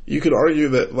 right? You could argue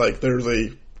that, there's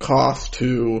a cost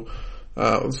to,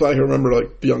 so I can remember,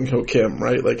 Byung-Ho Kim,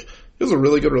 right? He was a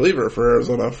really good reliever for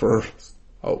Arizona for,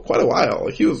 quite a while.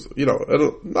 He was,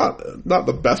 not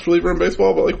the best reliever in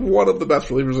baseball, but, one of the best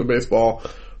relievers in baseball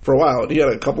for a while. And he had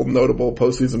a couple notable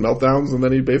postseason meltdowns, and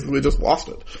then he basically just lost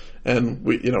it. And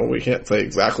we can't say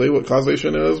exactly what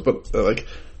causation is, but,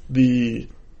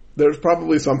 there's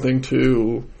probably something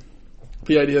to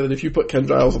the idea that if you put Ken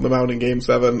Giles on the mound in Game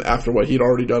 7 after what he'd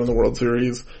already done in the World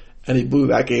Series, and he blew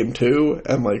that game too,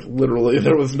 and literally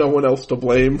there was no one else to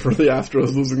blame for the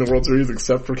Astros losing the World Series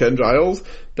except for Ken Giles,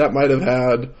 that might have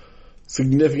had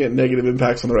significant negative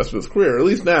impacts on the rest of his career. At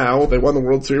least now, they won the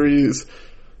World Series,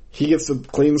 he gets a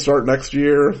clean start next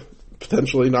year,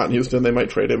 potentially not in Houston, they might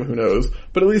trade him, who knows,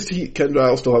 but at least Ken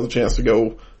Giles still has a chance to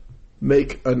go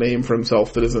make a name for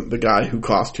himself that isn't the guy who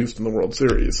cost Houston the World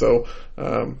Series. So,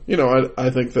 I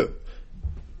think that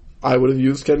I would have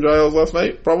used Ken Giles last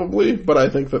night, probably, but I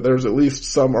think that there's at least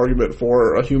some argument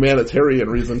for a humanitarian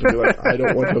reason to be I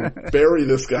don't want to bury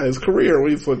this guy's career. When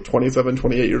he's 27,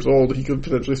 28 years old, he could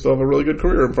potentially still have a really good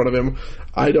career in front of him.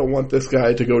 I don't want this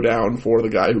guy to go down for the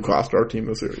guy who cost our team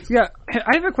the series. Yeah,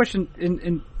 I have a question,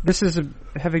 and this is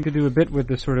having to do a bit with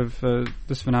this sort of,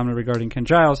 this phenomenon regarding Ken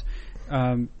Giles.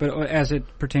 But as it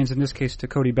pertains in this case to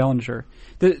Cody Bellinger,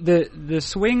 the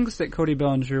swings that Cody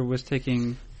Bellinger was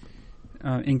taking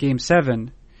in Game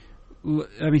 7,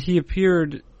 he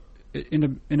appeared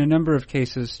in a number of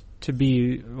cases to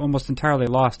be almost entirely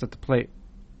lost at the plate,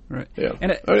 right? Yeah,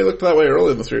 and he looked that way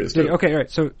early in the series too. Okay, right.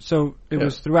 So it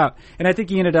was throughout, and I think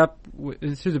he ended up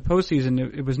through the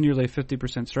postseason. It was nearly a 50%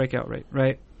 strikeout rate,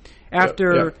 right?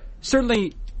 After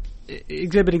certainly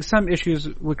exhibiting some issues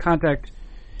with contact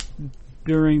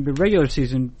during the regular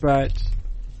season, but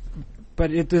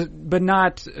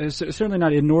not certainly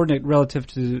not inordinate relative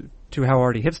to to how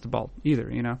hard he hits the ball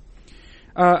either.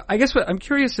 I guess what I'm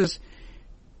curious is,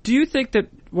 do you think that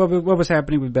what was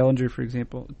happening with Bellinger, for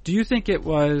example? Do you think it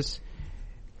was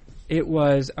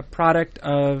a product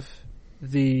of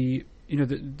the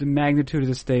magnitude of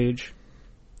the stage,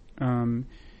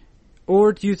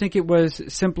 or do you think it was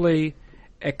simply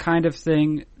a kind of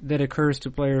thing that occurs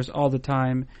to players all the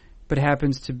time, but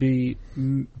happens to be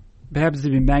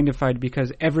magnified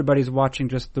because everybody's watching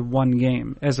just the one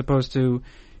game, as opposed to,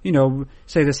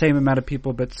 say the same amount of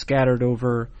people but scattered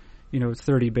over,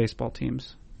 30 baseball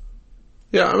teams?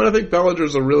 Yeah, I think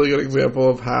Bellinger's a really good example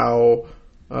of how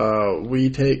we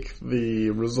take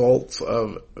the results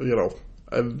of,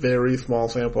 a very small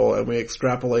sample and we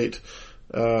extrapolate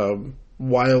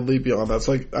wildly beyond that.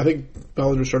 So, I think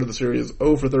Bellinger started the series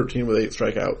 0 for 13 with 8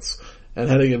 strikeouts. And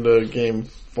heading into game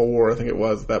 4, I think it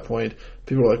was, at that point,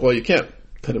 people were like, well, you can't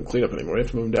hit him cleanup anymore. You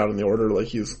have to move him down in the order.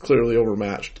 He's clearly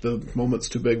overmatched. The moment's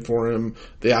too big for him.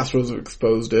 The Astros have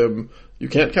exposed him. You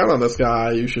can't count on this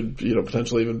guy. You should,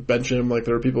 potentially even bench him.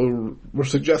 There are people who were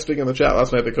suggesting in the chat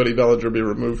last night that Cody Bellinger be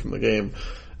removed from the game,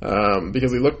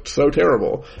 because he looked so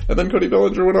terrible. And then Cody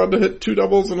Bellinger went on to hit 2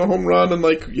 doubles and a home run and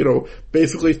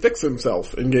basically fix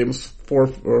himself in games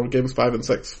 5 and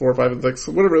 6, 4, 5 and 6,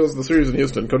 whatever it was the series in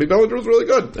Houston. Cody Bellinger was really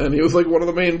good. And he was one of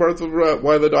the main parts of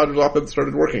why the Dodgers offense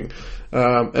started working.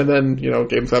 And then,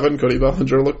 game 7, Cody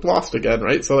Bellinger looked lost again,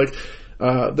 right? So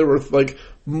there were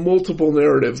multiple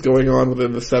narratives going on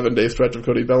within the 7-day stretch of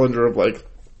Cody Bellinger of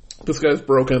this guy's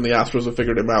broken, the Astros have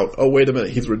figured him out. Oh, wait a minute,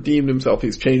 he's redeemed himself,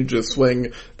 he's changed his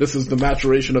swing. This is the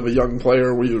maturation of a young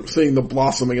player where you're seeing the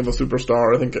blossoming of a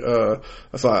superstar. I think, I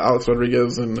saw Alex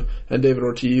Rodriguez and David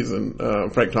Ortiz and,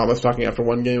 Frank Thomas talking after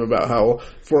one game about how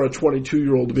for a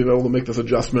 22-year-old to be able to make this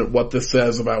adjustment, what this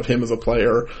says about him as a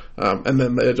player. And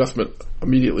then the adjustment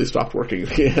immediately stopped working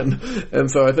again. And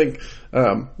so I think,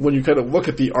 when you kind of look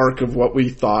at the arc of what we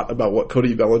thought about what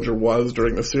Cody Bellinger was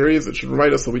during the series, it should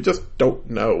remind us that we just don't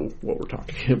know what we're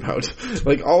talking about.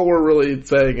 All we're really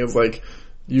saying is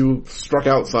you struck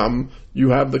out some, you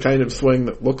have the kind of swing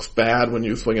that looks bad when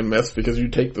you swing and miss because you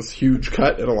take this huge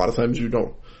cut, and a lot of times you're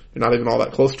not even all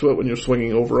that close to it when you're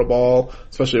swinging over a ball,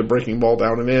 especially a breaking ball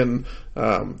down and in.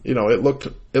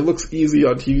 It looks easy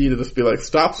on TV to just be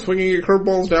stop swinging your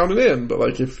curveballs down and in,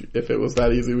 but if it was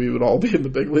that easy, we would all be in the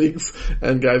big leagues,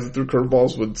 and guys that threw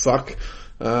curveballs would suck.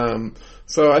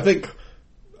 So I think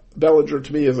Bellinger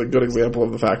to me is a good example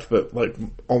of the fact that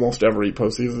almost every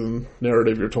postseason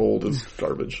narrative you're told is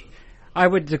garbage. I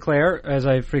would declare, as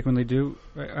I frequently do,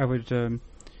 I would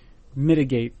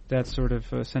mitigate that sort of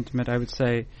sentiment. I would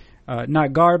say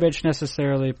not garbage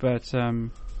necessarily, but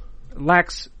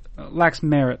lacks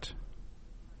merit.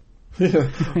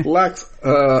 Lacks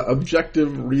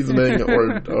objective reasoning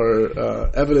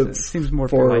or evidence seems more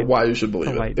for polite, why you should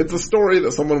believe it. It's a story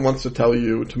that someone wants to tell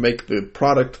you to make the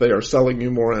product they are selling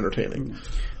you more entertaining.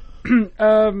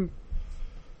 Let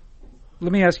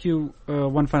me ask you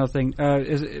one final thing.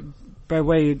 By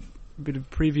way bit of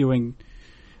previewing,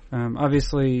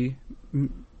 obviously, a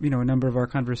number of our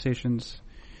conversations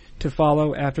to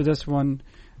follow after this one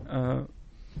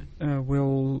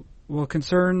will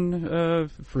concern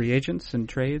free agents and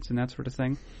trades and that sort of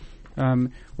thing.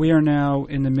 We are now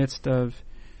in the midst of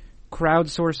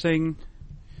crowdsourcing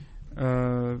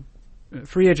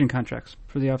free agent contracts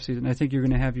for the offseason. I think you're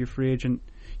going to have your free agent,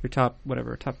 your top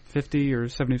 50 or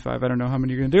 75. I don't know how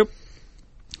many you're going to do.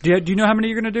 Do you know how many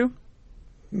you're going to do?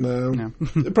 No.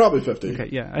 Probably 50. Okay,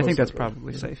 yeah. I think that's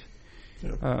probably safe.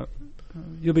 Yeah.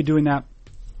 You'll be doing that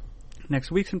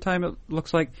next week sometime, it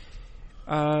looks like.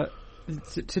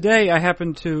 Today I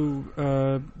happened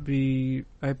to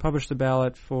I published the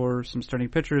ballot for some starting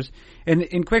pitchers, and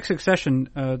in quick succession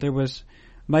there was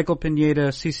Michael Pineda,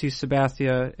 CC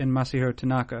Sabathia, and Masahiro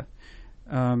Tanaka.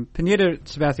 Pineda,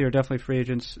 Sabathia are definitely free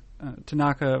agents.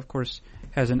 Tanaka, of course,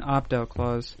 has an opt-out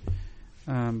clause,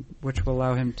 which will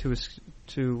allow him to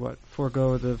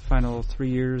forego the final 3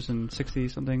 years and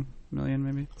 60-something million,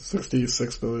 maybe?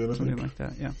 66 million, I think. Something like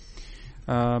that, yeah.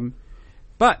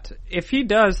 But if he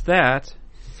does that,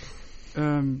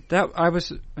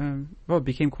 it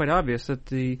became quite obvious that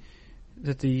the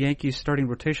Yankees starting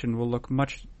rotation will look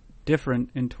much different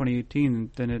in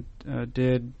 2018 than it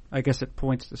did, I guess, at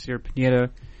points this year. Pineda,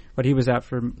 but he was out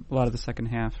for a lot of the second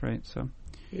half, right? So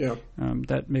yeah,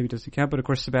 that maybe doesn't count. But of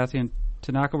course, Sabathia and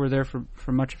Tanaka were there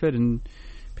for much of it, and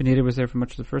Pineda was there for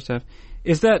much of the first half.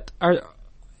 Let's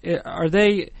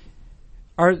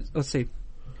see,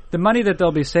 the money that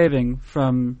they'll be saving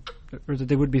from, or that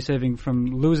they would be saving from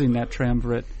losing that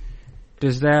triumvirate,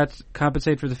 does that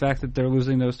compensate for the fact that they're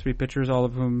losing those three pitchers, all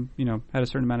of whom had a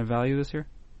certain amount of value this year?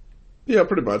 Yeah,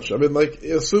 pretty much. I mean, like,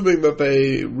 assuming that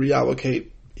they reallocate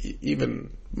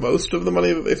even most of the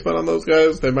money that they spent on those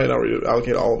guys, they might not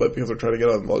reallocate all of it because they're trying to get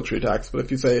on the luxury tax. But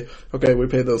if you say, okay, we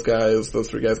paid those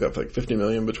three guys got like $50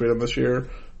 million between them this year,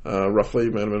 roughly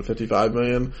might have been $55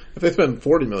 million. If they spend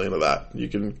 $40 million of that, you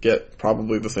can get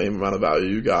probably the same amount of value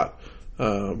you got.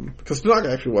 Because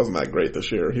Tanaka actually wasn't that great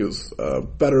this year. He was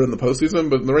better in the postseason,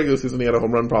 but in the regular season he had a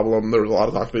home run problem. There was a lot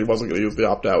of talk that he wasn't going to use the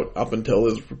opt-out up until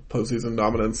his postseason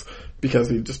dominance because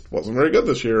he just wasn't very good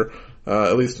this year,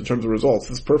 at least in terms of results.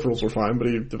 His peripherals were fine, but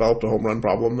he developed a home run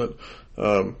problem that,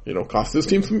 cost his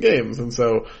team some games. And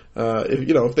so,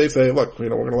 if they say, look, we're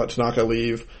going to let Tanaka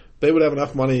leave, they would have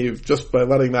enough money just by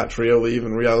letting that trio leave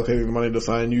and reallocating the money to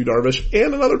sign Yu Darvish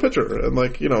and another pitcher. And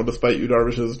despite Yu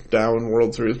Darvish's down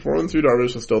World Series performance, Yu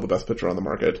Darvish is still the best pitcher on the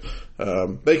market.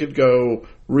 They could go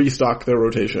restock their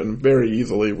rotation very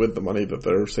easily with the money that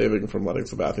they're saving from letting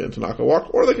Sabathia and Tanaka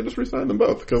walk, or they could just re-sign them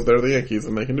both because they're the Yankees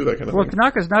and they can do that kind of thing. Well,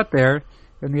 Tanaka's not there,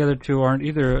 and the other two aren't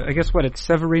either. I guess it's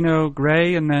Severino,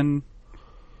 Gray, and then...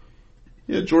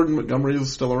 Yeah, Jordan Montgomery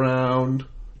is still around.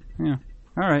 Yeah.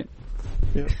 All right.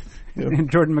 Yeah.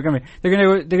 And Jordan Montgomery. They're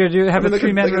gonna have a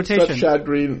 3-man rotation. Chad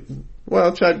Green.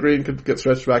 Well, Chad Green could get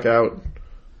stretched back out.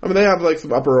 I mean, they have like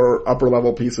some upper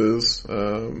level pieces,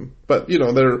 but they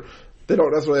don't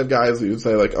necessarily have guys that you'd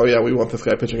say like, oh yeah, we want this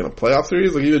guy pitching in a playoff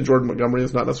series. Like even Jordan Montgomery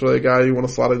is not necessarily a guy you want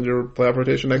to slot into your playoff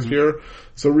rotation next year.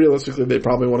 So realistically, they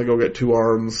probably want to go get 2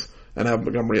 arms and have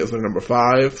Montgomery as their number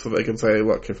 5, so they can say,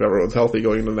 look, if everyone's healthy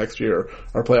going into next year,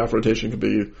 our playoff rotation could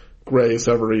be Gray,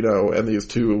 Severino, and these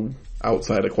 2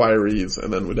 outside acquirees,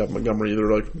 and then we'd have Montgomery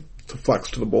either like to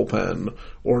flex to the bullpen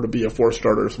or to be a 4th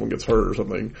starter if someone gets hurt or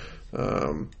something.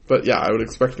 But yeah, I would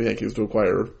expect the Yankees to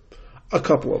acquire a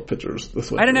couple of pitchers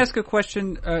this winter. I didn't ask a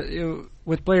question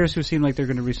with players who seem like they're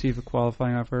going to receive a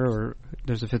qualifying offer, or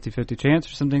there's a 50-50 chance,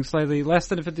 or something slightly less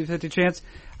than a 50-50 chance.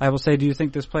 I will say, do you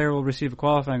think this player will receive a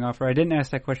qualifying offer? I didn't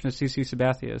ask that question of CC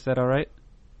Sabathia. Is that all right?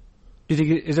 Do you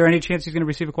think is there any chance he's going to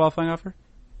receive a qualifying offer?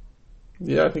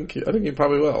 Yeah, I think he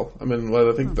probably will. I mean,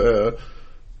 I think the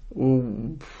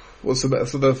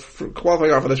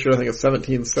qualifying offer this year, I think it's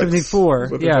 17-6.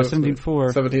 17-4. Yeah,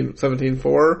 17-4.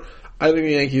 17-4. I think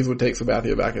the Yankees would take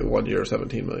Sabathia back at 1 year,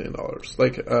 $17 million.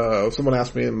 Like, someone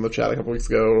asked me in the chat a couple weeks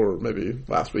ago, or maybe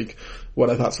last week, what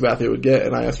I thought Sabathia would get,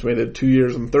 and I estimated 2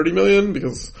 years and $30 million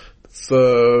because it's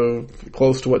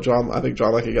close to what John Leckie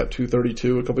got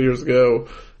 $232 a couple years ago.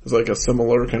 Is like a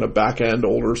similar kind of back-end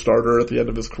older starter at the end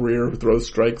of his career who throws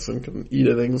strikes and can eat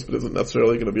innings but isn't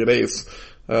necessarily going to be an ace.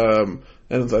 And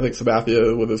I think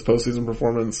Sabathia, with his postseason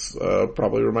performance,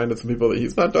 probably reminded some people that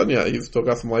he's not done yet. He's still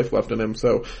got some life left in him.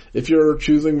 So if you're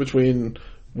choosing between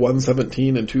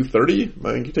 117 and 230,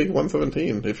 I think you take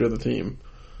 117 if you're the team.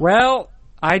 Well,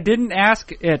 I didn't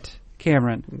ask it,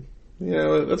 Cameron.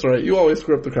 Yeah, that's right. You always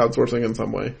screw up the crowdsourcing in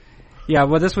some way. Yeah,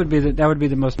 well, that would be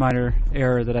the most minor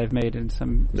error that I've made in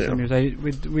some years.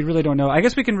 We really don't know. I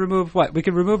guess we can remove what? We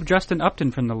can remove Justin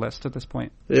Upton from the list at this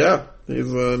point. Yeah, he's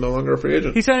no longer a free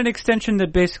agent. He's on an extension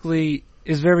that basically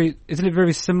isn't it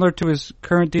very similar to his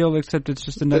current deal, except it's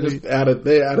just another... They added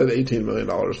 $18 million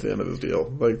to the end of his deal.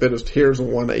 Like, here's a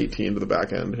 118 to the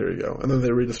back end, here you go. And then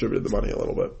they redistributed the money a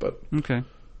little bit, but... Okay.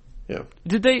 Yeah.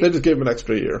 They just gave him an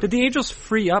extra year. Did the Angels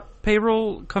free up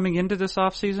payroll coming into this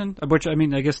offseason? Which, I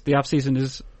mean, I guess the offseason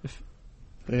is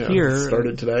here. It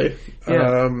started today.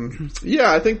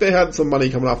 Yeah. I think they had some money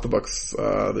coming off the books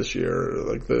this year.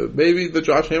 Like maybe the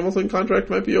Josh Hamilton contract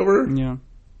might be over. Yeah.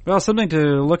 Well, something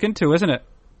to look into, isn't it?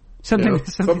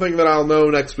 Something that I'll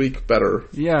know next week better.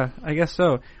 Yeah, I guess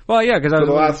so. Well, yeah, because for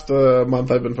the last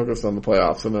month I've been focused on the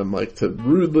playoffs, and then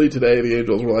rudely today the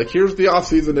Angels were like, "Here's the off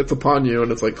season, it's upon you,"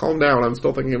 and it's like, calm down, I'm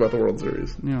still thinking about the World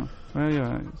Series. Yeah, well,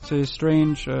 yeah, it's a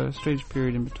strange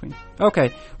period in between.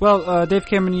 Okay, well, Dave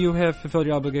Cameron, you have fulfilled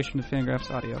your obligation to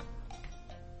Fangraphs Audio.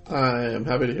 I am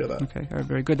happy to hear that. Okay, all right,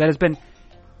 very good. That has been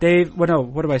Dave. Well, no,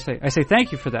 what do I say? I say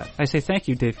thank you for that. I say thank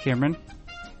you, Dave Cameron.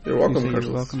 You're welcome,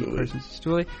 Carson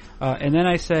Sestouli. And then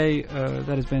I say, that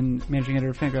has been managing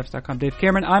editor of Fangraphs.com, Dave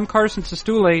Cameron. I'm Carson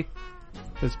Sestouli.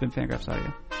 This has been Fangraphs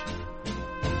Audio.